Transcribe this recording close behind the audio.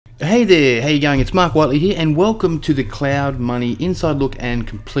Hey there, how you going? It's Mark Whiteley here, and welcome to the Cloud Money Inside Look and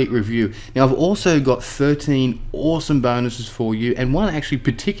Complete Review. Now, I've also got 13 awesome bonuses for you, and one actually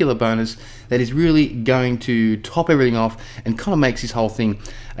particular bonus that is really going to top everything off and kind of makes this whole thing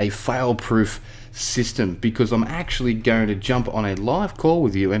a fail-proof system, because I'm actually going to jump on a live call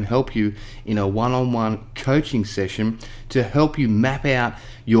with you and help you in a one-on-one coaching session to help you map out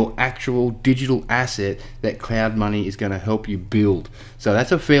your actual digital asset that Cloud Money is going to help you build. So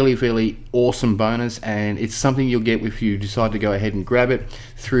that's a fairly awesome bonus, and it's something you'll get if you decide to go ahead and grab it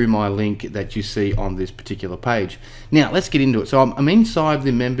through my link that you see on this particular page. Now let's get into it. So I'm inside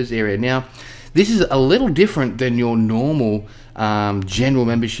the members area. Now this is a little different than your normal general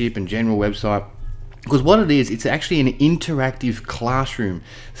membership and general website, because what it is, it's actually an interactive classroom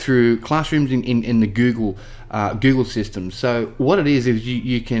through classrooms in the Google system. So what it is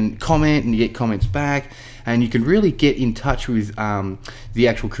you can comment and you get comments back, and you can really get in touch with the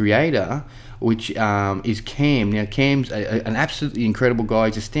actual creator, which is Kam. Now Kam's an absolutely incredible guy.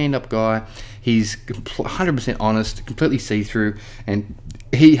 He's a stand-up guy. He's 100% honest, completely see-through, and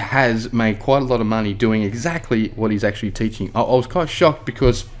he has made quite a lot of money doing exactly what he's actually teaching. I was quite shocked,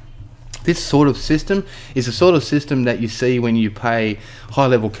 because this sort of system is the sort of system that you see when you pay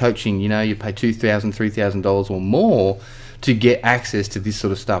high-level coaching. You know, you pay $2,000, $3,000 or more to get access to this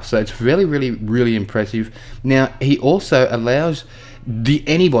sort of stuff. So it's really impressive. Now, he also allows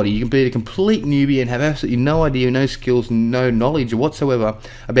anybody, you can be a complete newbie and have absolutely no idea, no skills, no knowledge whatsoever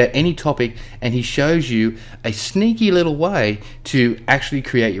about any topic, and he shows you a sneaky little way to actually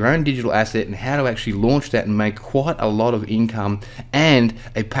create your own digital asset and how to actually launch that and make quite a lot of income, and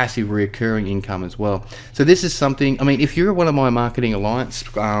a passive recurring income as well. So this is something, I mean, if you're one of my Marketing Alliance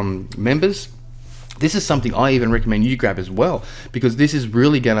members, this is something I even recommend you grab as well, because this is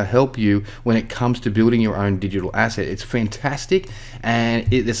really going to help you when it comes to building your own digital asset. It's fantastic, and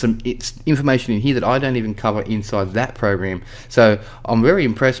there's some information in here that I don't even cover inside that program. So I'm very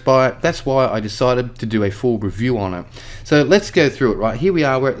impressed by it. That's why I decided to do a full review on it. So let's go through it. Right, here we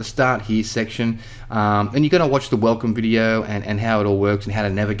are. We're at the Start Here section. And you're going to watch the welcome video and how it all works and how to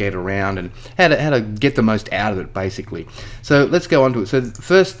navigate around and how to get the most out of it, basically. So let's go on to it. So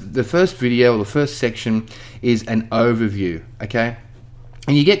the first video, or the first section, is an overview, okay?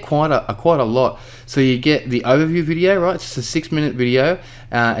 And you get quite a lot. So you get the overview video, right? It's just a 6-minute video.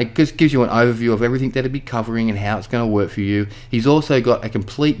 It just gives you an overview of everything that it'll be covering and how it's going to work for you. He's also got a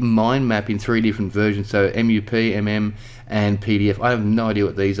complete mind map in 3 different versions, so MUP, MM, and PDF. I have no idea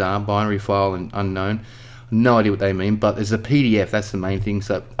what these are, binary file and unknown. No idea what they mean, but there's a PDF, that's the main thing.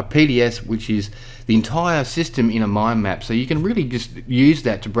 So a PDF, which is the entire system in a mind map. So you can really just use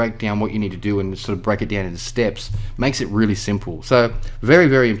that to break down what you need to do and sort of break it down into steps. Makes it really simple. So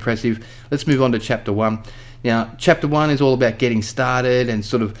very impressive. Let's move on to chapter 1. Now, chapter 1 is all about getting started and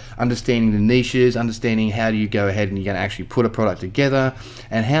sort of understanding the niches, understanding how do you go ahead and you're going to actually put a product together,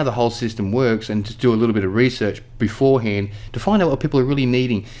 and how the whole system works, and just do a little bit of research beforehand to find out what people are really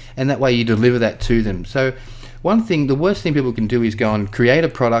needing, and that way you deliver that to them. So the worst thing people can do is go and create a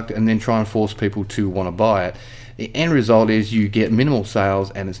product and then try and force people to want to buy it. The end result is you get minimal sales,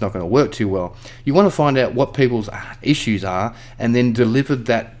 and it's not going to work too well. You want to find out what people's issues are, and then deliver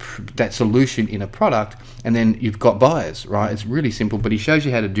that solution in a product, and then you've got buyers, right? It's really simple, but he shows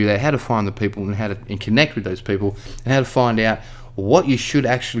you how to do that, how to find the people, and how to connect with those people, and how to find out what you should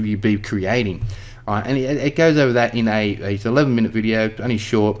actually be creating. Right, and it goes over that in it's an 11-minute video, only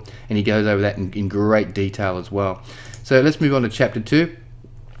short, and he goes over that in great detail as well. So let's move on to chapter 2.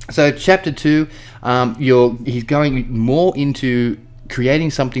 So chapter 2, he's going more into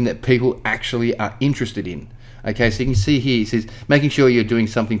creating something that people actually are interested in. Okay, so you can see here, he says, making sure you're doing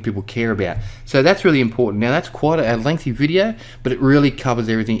something people care about. So that's really important. Now that's quite a lengthy video, but it really covers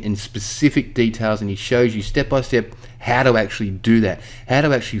everything in specific details, and he shows you step by step how to actually do that, how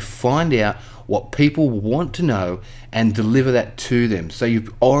to actually find out what people want to know and deliver that to them. So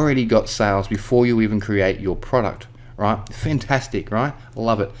you've already got sales before you even create your product, right? Fantastic, right?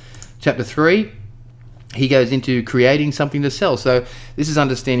 Love it. Chapter 3, he goes into creating something to sell. So this is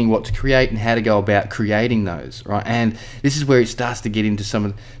understanding what to create and how to go about creating those, right? And this is where it starts to get into some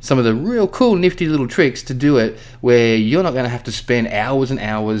of the real cool, nifty little tricks to do it, where you're not going to have to spend hours and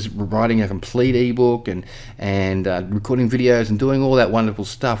hours writing a complete ebook and recording videos and doing all that wonderful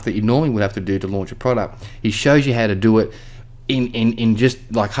stuff that you normally would have to do to launch a product. He shows you how to do it in just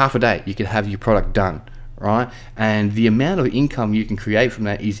like half a day. You can have your product done. Right, and the amount of income you can create from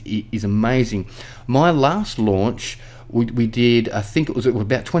that is amazing. My last launch, we did, I think it was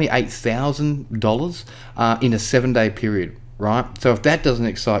about $28,000 in a 7-day period. Right, so if that doesn't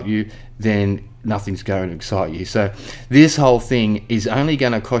excite you, then nothing's going to excite you. So this whole thing is only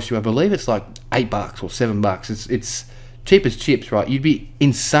going to cost you, I believe it's like $8 or $7. It's cheap as chips, right? You'd be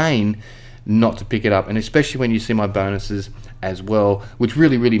insane not to pick it up, and especially when you see my bonuses as well, which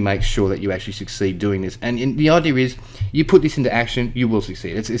really makes sure that you actually succeed doing this. And the idea is, you put this into action, you will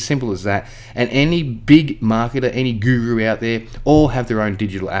succeed. It's as simple as that. And any big marketer, any guru out there, all have their own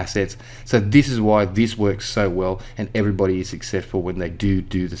digital assets. So this is why this works so well, and everybody is successful when they do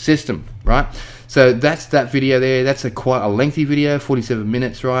the system, right? So that's that video there. That's quite a lengthy video, 47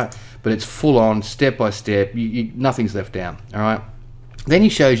 minutes, right? But it's full on, step by step. Nothing's left out, all right? Then he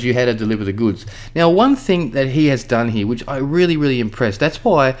shows you how to deliver the goods. Now, one thing that he has done here, which I really impressed, that's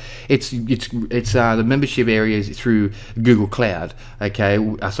why it's the membership areas through Google Cloud, okay?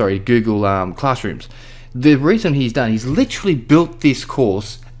 Sorry, Google Classrooms. The reason he's literally built this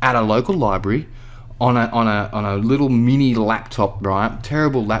course at a local library on a little mini laptop, right?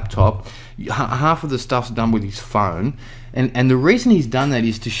 Terrible laptop. Half of the stuff's done with his phone. And the reason he's done that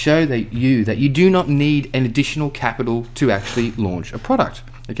is to show that you do not need an additional capital to actually launch a product,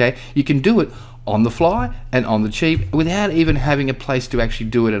 okay? You can do it on the fly and on the cheap without even having a place to actually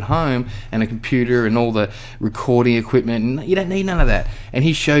do it at home, and a computer and all the recording equipment, and you don't need none of that. And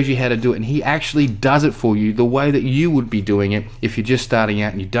he shows you how to do it, and he actually does it for you the way that you would be doing it if you're just starting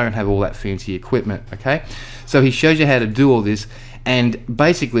out and you don't have all that fancy equipment, okay? So he shows you how to do all this, and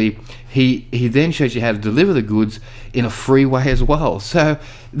basically he then shows you how to deliver the goods in a free way as well. So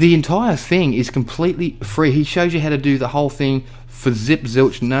the entire thing is completely free. He shows you how to do the whole thing for zip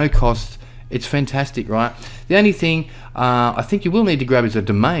zilch, no cost. It's fantastic, right? The only thing I think you will need to grab is a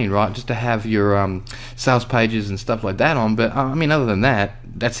domain, right, just to have your sales pages and stuff like that on. But I mean, other than that,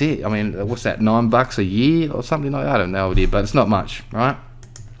 that's it. I mean, what's that, $9 a year or something like that? I don't know idea, but it's not much, right?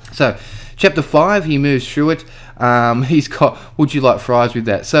 So chapter 5, he moves through it. He's got, would you like fries with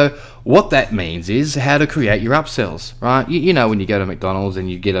that? So what that means is how to create your upsells, right? You know, when you go to McDonald's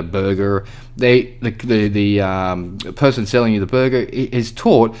and you get a burger, the person selling you the burger is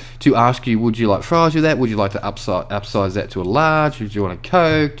taught to ask you, would you like fries with that? Would you like to upsize that to a large? Would you want a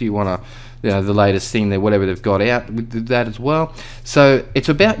Coke? Do you want a, the latest thing, whatever they've got out with that as well? So it's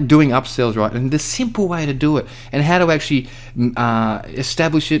about doing upsells, right? And the simple way to do it, and how to actually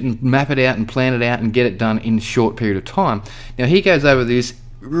establish it and map it out and plan it out and get it done in a short period of time. Now he goes over this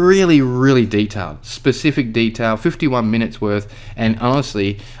really detailed, specific detail, 51 minutes worth, and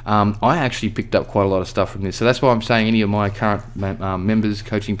honestly I actually picked up quite a lot of stuff from this. So that's why I'm saying any of my current members,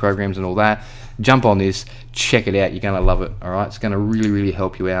 coaching programs and all that, jump on this, check it out, you're going to love it, all right? It's going to really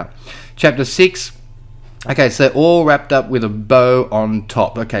help you out. Chapter 6, okay, so all wrapped up with a bow on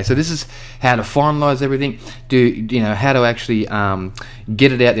top. Okay, so this is how to finalize everything, how to actually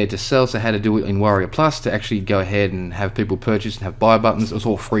get it out there to sell, so how to do it in Warrior Plus to actually go ahead and have people purchase and have buy buttons. It's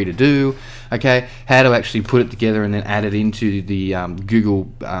all free to do, okay? How to actually put it together and then add it into the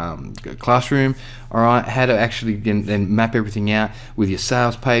Google Classroom, all right? How to actually then map everything out with your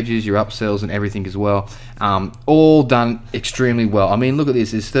sales pages, your upsells and everything as well. All done extremely well. I mean, look at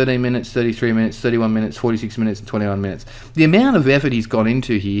this. It's 13 minutes, 33 minutes, 31 minutes, 46 minutes, and 21 minutes. The amount of effort he's gone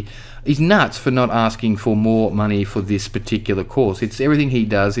into here is nuts for not asking for more money for this particular course. It's everything he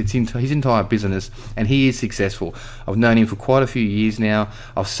does. It's his entire business, and he is successful. I've known him for quite a few years now.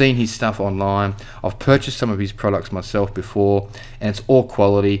 I've seen his stuff online. I've purchased some of his products myself before, and it's all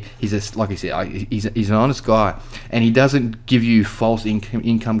quality. He's like I said, he's an honest guy, and he doesn't give you false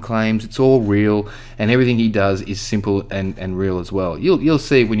income claims. It's all real, and everything he does is simple and real as well. You'll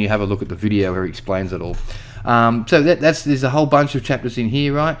see when you have a look at the video where he explains it all. So there's a whole bunch of chapters in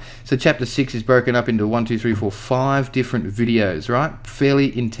here, right? So chapter 6 is broken up into 1, 2, 3, 4, 5 different videos, right?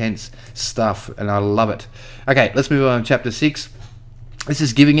 Fairly intense stuff, and I love it. Okay, let's move on to chapter 6. This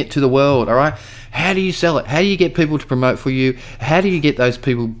is giving it to the world, all right? How do you sell it? How do you get people to promote for you? How do you get those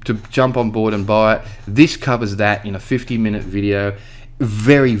people to jump on board and buy it? This covers that in a 50-minute video.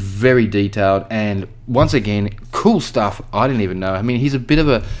 Very detailed, and once again, cool stuff I didn't even know. I mean, he's a bit of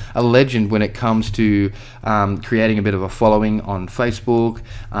a legend when it comes to creating a bit of a following on Facebook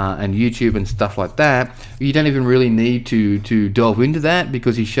and YouTube and stuff like that. You don't even really need to delve into that,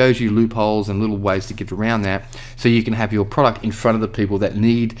 because he shows you loopholes and little ways to get around that, so you can have your product in front of the people that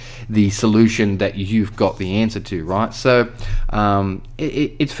need the solution that you've got the answer to, right? So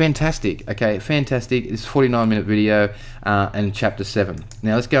it's fantastic. Okay, fantastic. It's a 49-minute video and chapter 7.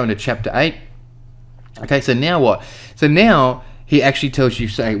 Now let's go into chapter 8. Okay, so now what? So now he actually tells you,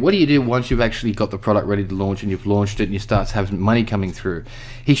 say, what do you do once you've actually got the product ready to launch and you've launched it and you start to have money coming through.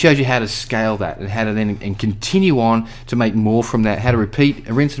 He shows you how to scale that and how to then and continue on to make more from that, how to repeat,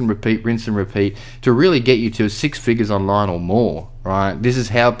 rinse and repeat to really get you to 6 figures online or more, right? This is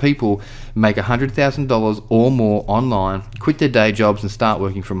how people make $100,000 or more online, quit their day jobs and start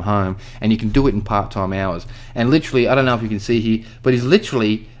working from home, and you can do it in part-time hours. And literally, I don't know if you can see here, but he's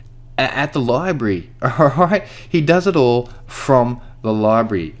literally at the library, all right? He does it all from the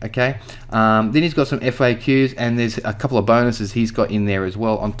library, okay? Then he's got some FAQs, and there's a couple of bonuses he's got in there as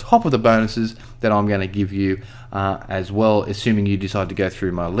well, on top of the bonuses that I'm going to give you as well, assuming you decide to go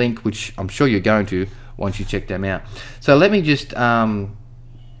through my link, which I'm sure you're going to once you check them out. So let me just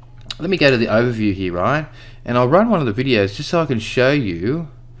let me go to the overview here, right? And I'll run one of the videos just so I can show you.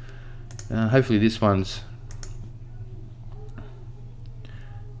 Hopefully this one's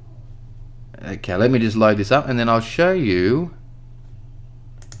okay. Let me just load this up, and then I'll show you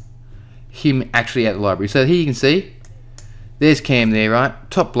him actually at the library. So here you can see there's Cam there, right?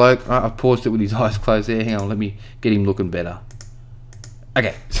 Top bloke, right? I've paused it with his eyes closed there. Hang on, let me get him looking better.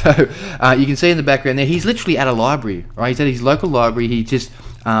 Okay, so you can see in the background there, he's literally at a library, right? He's at his local library. He just,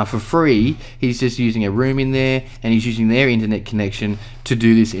 for free, he's just using a room in there, and he's using their internet connection to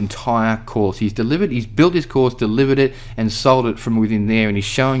do this entire course. He's built this course, delivered it, and sold it from within there, and he's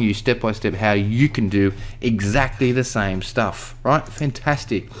showing you step by step how you can do exactly the same stuff, right?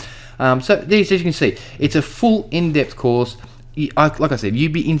 Fantastic. So as you can see, it's a full in-depth course. Like I said,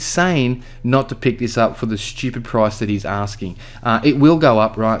 you'd be insane not to pick this up for the stupid price that he's asking. It will go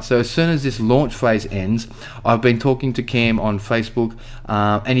up, right? So as soon as this launch phase ends, I've been talking to Cam on Facebook,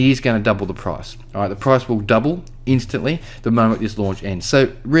 and he is going to double the price. All right, the price will double instantly the moment this launch ends.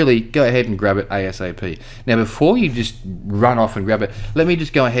 So really, go ahead and grab it ASAP. Now, before you just run off and grab it, let me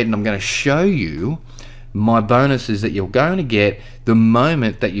just go ahead and I'm going to show you my bonuses that you're going to get the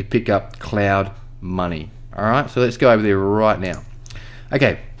moment that you pick up Cloud Money. All right, so let's go over there right now.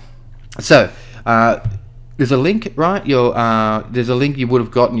 Okay, so there's a link, right? There's a link you would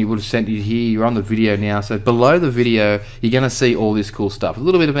have gotten, you would have sent you here. You're on the video now. So below the video, you're going to see all this cool stuff. A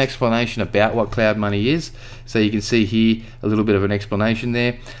little bit of an explanation about what Cloud Money is. So you can see here a little bit of an explanation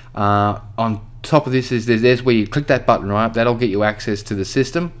there. On top of this is there's where you click that button, right? That'll get you access to the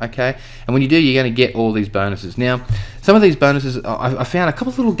system, okay? And when you do, you're going to get all these bonuses. Now, some of these bonuses, I found a couple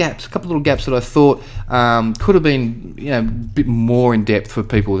of little gaps that I thought could have been, a bit more in depth for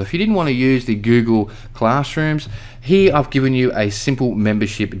people. If you didn't want to use the Google Classrooms, here I've given you a simple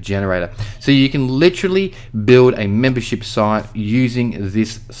membership generator. So you can literally build a membership site using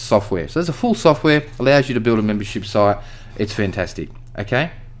this software. So there's a full software, allows you to build a membership site. It's fantastic, okay?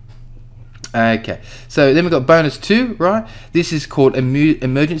 Okay, so then we've got bonus 2, right? This is called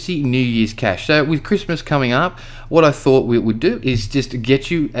Emergency New Year's Cash. So with Christmas coming up, what I thought we would do is just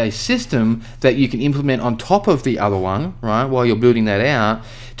get you a system that you can implement on top of the other one, right, while you're building that out,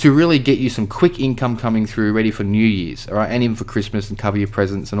 to really get you some quick income coming through ready for New Year's, all right, and even for Christmas, and cover your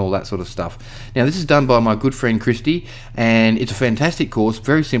presents and all that sort of stuff. Now, this is done by my good friend Christy, and it's a fantastic course,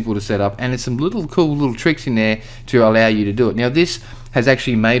 very simple to set up, and there's some cool little tricks in there to allow you to do it. Now, this has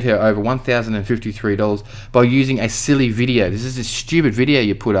actually made her over $1,053 by using a silly video. This is a stupid video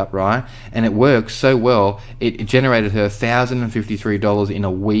you put up, right? And it works so well, it generated her $1,053 in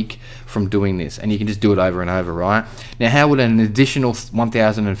a week from doing this. And you can just do it over and over, right? Now, how would an additional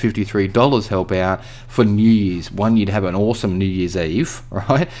 $1,053 help out for New Year's? One, you'd have an awesome New Year's Eve,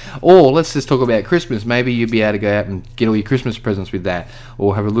 right? Or let's just talk about Christmas. Maybe you'd be able to go out and get all your Christmas presents with that,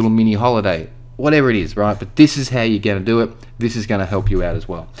 or have a little mini holiday. Whatever it is, right? But this is how you're going to do it. This is going to help you out as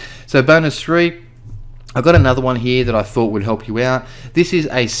well. So bonus 3, I've got another one here that I thought would help you out. This is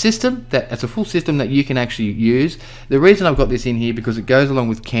a system it's a full system that you can actually use. The reason I've got this in here because it goes along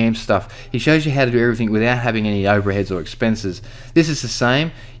with Cam's stuff. He shows you how to do everything without having any overheads or expenses. This is the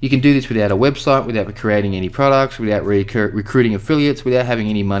same. You can do this without a website, without creating any products, without recruiting affiliates, without having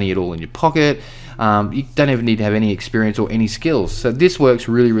any money at all in your pocket. You don't even need to have any experience or any skills. So this works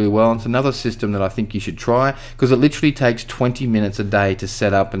really, really well. It's another system that I think you should try, because it literally takes 20 minutes a day to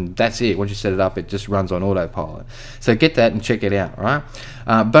set up, and that's it. Once you set it up, it just runs on autopilot. So get that and check it out, all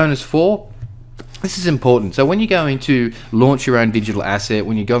right? Bonus 4. This is important. So when you're going to launch your own digital asset,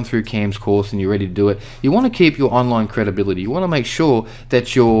 when you're going through Cam's course and you're ready to do it, you want to keep your online credibility. You want to make sure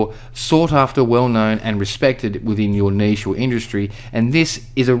that you're sought after, well known, and respected within your niche or industry. And this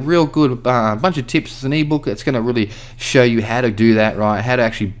is a real good bunch of tips. It's an ebook that's going to really show you how to do that, right? How to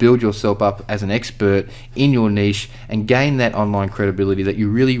actually build yourself up as an expert in your niche and gain that online credibility that you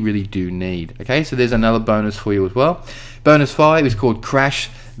really, really do need. Okay, so there's another bonus for you as well. Bonus 5 is called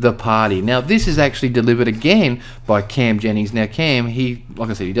Crash the party. Now this is actually delivered again by Kam Jennings. Now Cam, like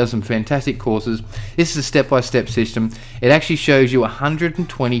I said, he does some fantastic courses. This is a step-by-step system. It actually shows you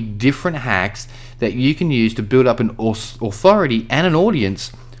 120 different hacks that you can use to build up an authority and an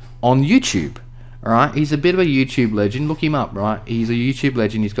audience on YouTube. Alright, he's a bit of a YouTube legend. Look him up, right? He's a YouTube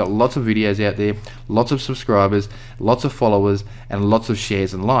legend. He's got lots of videos out there, lots of subscribers, lots of followers, and lots of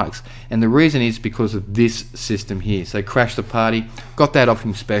shares and likes. And the reason is because of this system here. So Crash the Party, got that off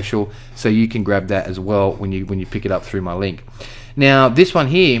him special, so you can grab that as well when you pick it up through my link. Now this one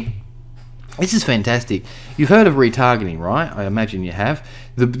here, this is fantastic. You've heard of retargeting, right? I imagine you have.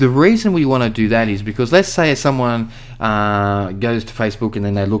 The reason we want to do that is because let's say someone goes to Facebook and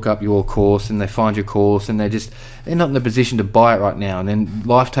then they look up your course and they find your course and they're not in the position to buy it right now, and then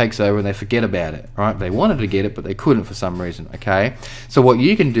life takes over and they forget about it, right? They wanted to get it but they couldn't for some reason, okay? So what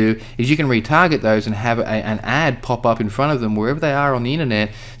you can do is you can retarget those and have an ad pop up in front of them wherever they are on the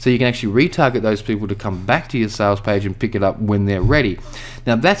internet, so you can actually retarget those people to come back to your sales page and pick it up when they're ready.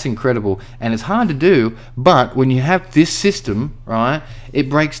 Now that's incredible, and it's hard to do, but when you have this system, right, it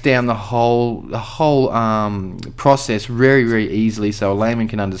breaks down the whole process very, very easily, so a layman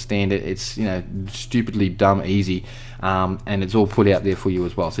can understand it. It's, you know, stupidly dumb easy, and it's all put out there for you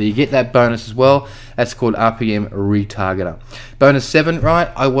as well. So you get that bonus as well. That's called RPM Retargeter. Bonus 7,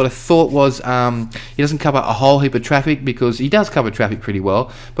 right? What I thought was he doesn't cover a whole heap of traffic, because he does cover traffic pretty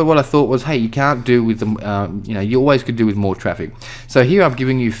well. But what I thought was, hey, you can't do with them. You know, you always could do with more traffic. So here I'm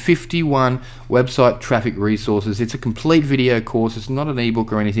giving you 51 website traffic resources. It's a complete video course. It's not an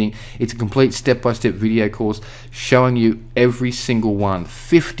ebook or anything. It's a complete step-by-step video course showing you every single one.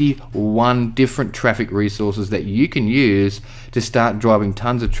 51 different traffic resources that you can use to start driving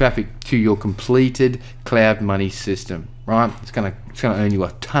tons of traffic to your completed cloud money system, right? It's gonna earn you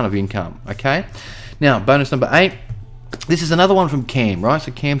a ton of income, okay? Now, bonus number 8. This is another one from Cam, right?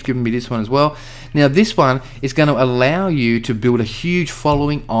 So Cam's given me this one as well. Now this one is going to allow you to build a huge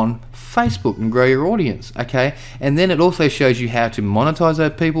following on Facebook and grow your audience, okay? And then it also shows you how to monetize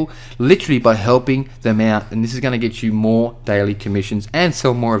those people literally by helping them out, and this is going to get you more daily commissions and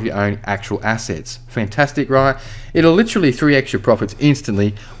sell more of your own actual assets. Fantastic, right? It'll literally 3x your profits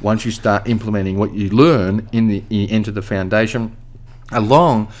instantly once you start implementing what you learn into the foundation,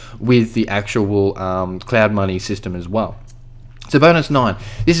 along with the actual cloud money system as well. So bonus 9,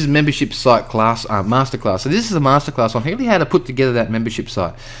 this is membership site class, masterclass. So this is a masterclass on really how to put together that membership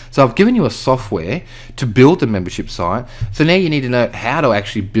site. So I've given you a software to build the membership site. So now you need to know how to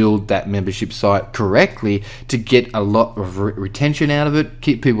actually build that membership site correctly to get a lot of retention out of it,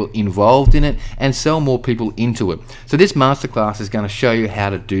 keep people involved in it, and sell more people into it. So this masterclass is going to show you how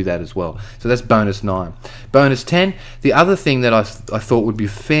to do that as well. So that's bonus 9. Bonus 10, the other thing that I thought would be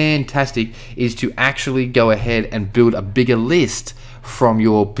fantastic is to actually go ahead and build a bigger list from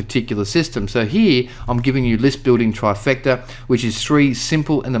your particular system. So here I'm giving you list building trifecta, which is 3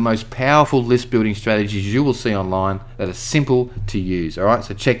 simple and the most powerful list building strategies you will see online that are simple to use. All right,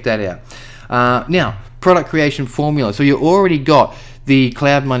 so check that out. Now, product creation formula. So you already got the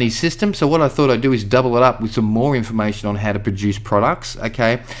cloud money system. So what I thought I'd do is double it up with some more information on how to produce products.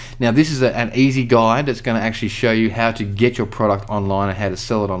 Okay, now this is an easy guide that's going to actually show you how to get your product online and how to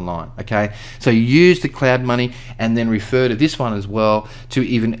sell it online. Okay, so use the cloud money and then refer to this one as well to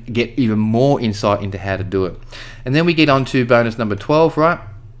get even more insight into how to do it. And then we get on to bonus number 12, right?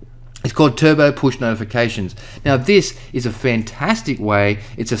 It's called Turbo Push Notifications. Now this is a fantastic way.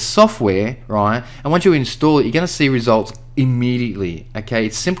 It's a software, right? And once you install it, you're going to see results immediately. Okay,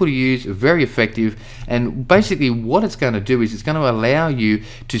 it's simple to use, very effective, and basically what it's going to do is it's going to allow you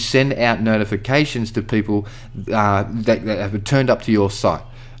to send out notifications to people that have turned up to your site.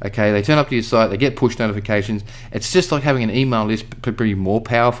 Okay, they turn up to your site, they get push notifications. It's just like having an email list, pretty more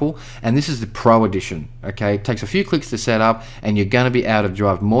powerful, and this is the Pro Edition. Okay, it takes a few clicks to set up, and you're going to be able to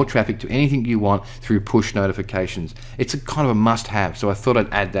drive more traffic to anything you want through push notifications. It's a kind of a must-have, so I thought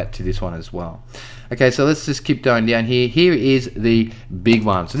I'd add that to this one as well. Okay, so let's just keep going down here. Here is the big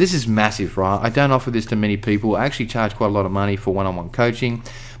one. So this is massive, right? I don't offer this to many people. I actually charge quite a lot of money for one-on-one coaching,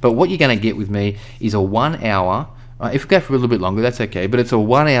 but what you're going to get with me is a 1 hour. If we go for a little bit longer, that's okay, but it's a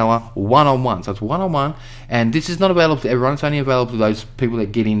 1 hour one-on-one. So it's one-on-one, and this is not available to everyone. It's only available to those people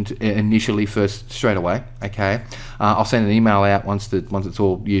that get in initially straight away, okay? I'll send an email out once it's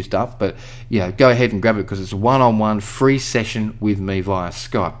all used up. But yeah, go ahead and grab it because it's a one-on-one free session with me via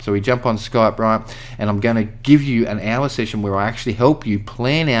Skype. So we jump on Skype, right? And I'm going to give you an hour session where I actually help you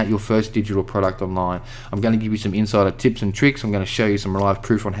plan out your first digital product online. I'm going to give you some insider tips and tricks. I'm going to show you some live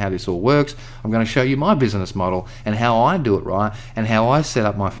proof on how this all works. I'm going to show you my business model and how I do it right and how I set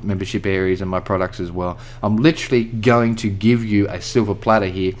up my membership areas and my products as well. I'm literally going to give you a silver platter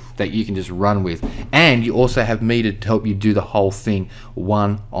here that you can just run with, and you also have me to help you do the whole thing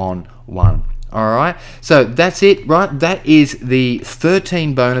one-on-one. All right, so that's it, right? That is the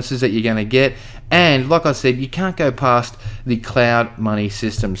 13 bonuses that you're going to get. And like I said, you can't go past the cloud money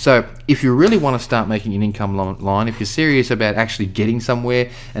system. So if you really want to start making an income online, if you're serious about actually getting somewhere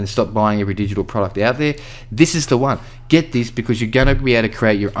and stop buying every digital product out there, this is the one. Get this, because you're going to be able to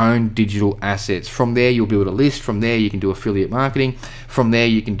create your own digital assets. From there, you'll build a list. From there, you can do affiliate marketing. From there,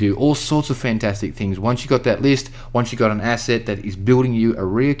 you can do all sorts of fantastic things. Once you got that list, once you got an asset that is building you a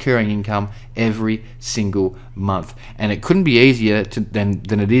recurring income every single month. And it couldn't be easier than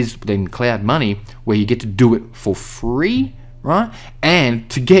it is than cloud money, where you get to do it for free, right? And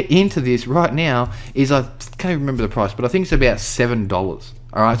to get into this right now is, I can't even remember the price, but I think it's about $7.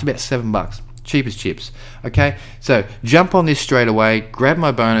 All right, it's about $7. Cheap as chips. Okay, so jump on this straight away, grab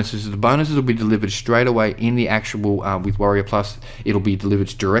my bonuses. The bonuses will be delivered straight away in the actual with Warrior Plus. It'll be delivered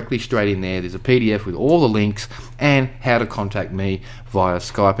directly straight in there. There's a PDF with all the links and how to contact me via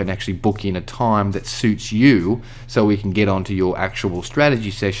Skype and actually book in a time that suits you, so we can get onto your actual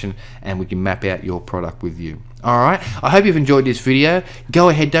strategy session and we can map out your product with you. Alright, I hope you've enjoyed this video. Go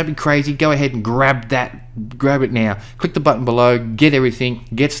ahead, don't be crazy, go ahead and grab it now. Click the button below, get everything,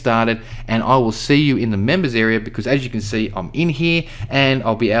 get started, and I will see you in the members area, because as you can see, I'm in here and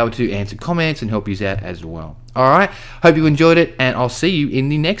I'll be able to answer comments and help you out as well. Alright, hope you enjoyed it, and I'll see you in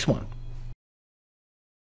the next one.